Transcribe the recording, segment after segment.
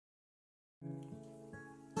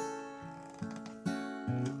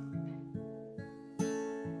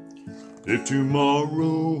If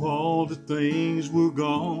tomorrow all the things were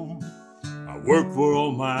gone I worked for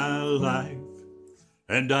all my life,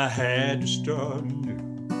 and I had to start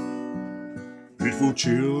anew. Beautiful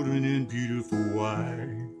children and beautiful wife.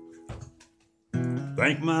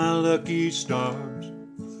 Thank my lucky stars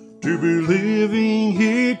to be living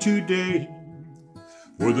here today,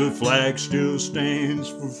 where the flag still stands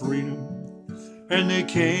for freedom, and they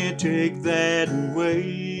can't take that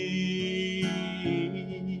away.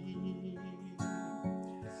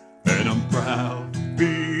 And I'm proud to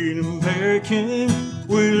be an American,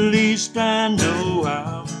 well, at least I know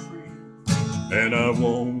I'm free. And I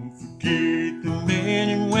won't forget the men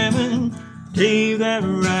and women gave that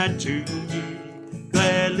right to me.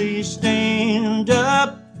 Gladly stand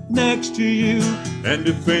up next to you and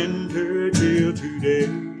defend her till today.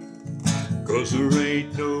 'Cause there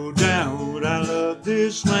ain't no doubt I love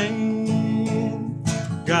this land.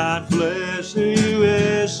 God bless the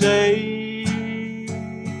USA.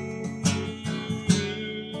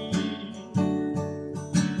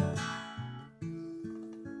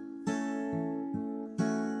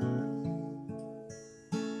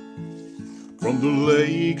 From the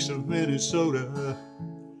lakes of Minnesota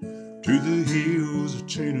to the hills of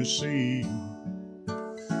Tennessee,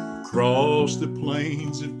 across the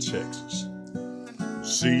plains of Texas,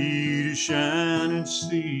 sea to shining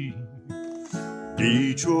sea,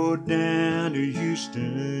 Detroit down to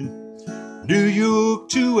Houston, New York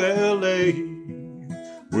to LA,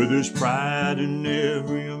 where there's pride in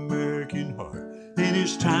every American heart, and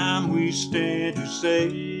it's time we stand to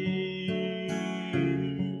say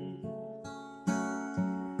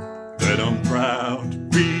that I'm proud to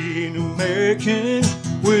be an American,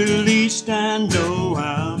 well, at least I know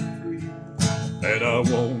I'm free. And I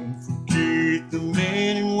won't forget the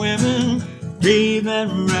men and women gave that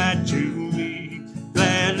right to me.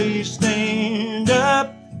 Gladly stand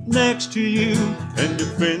up next to you and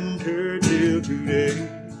defend her till today.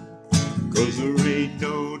 'Cause there ain't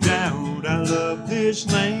no doubt I love this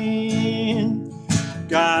land.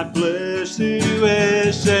 God bless the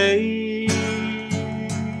USA.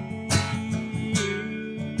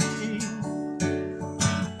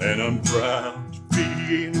 And I'm proud to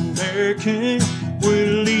be an American,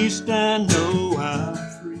 well, at least I know I'm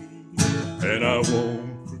free. And I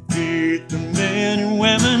won't forget the men and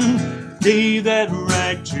women gave that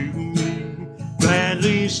right to me.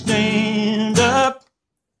 Gladly stand up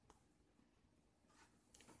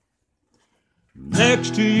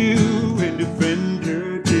next to you and defend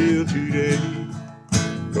her till today.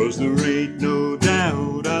 'Cause there ain't no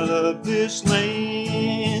doubt I love this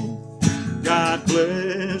land. God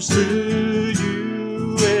bless the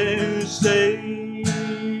USA.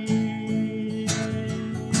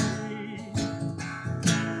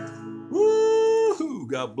 Woo-hoo!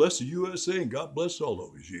 God bless the USA and God bless all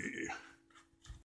of us, yeah.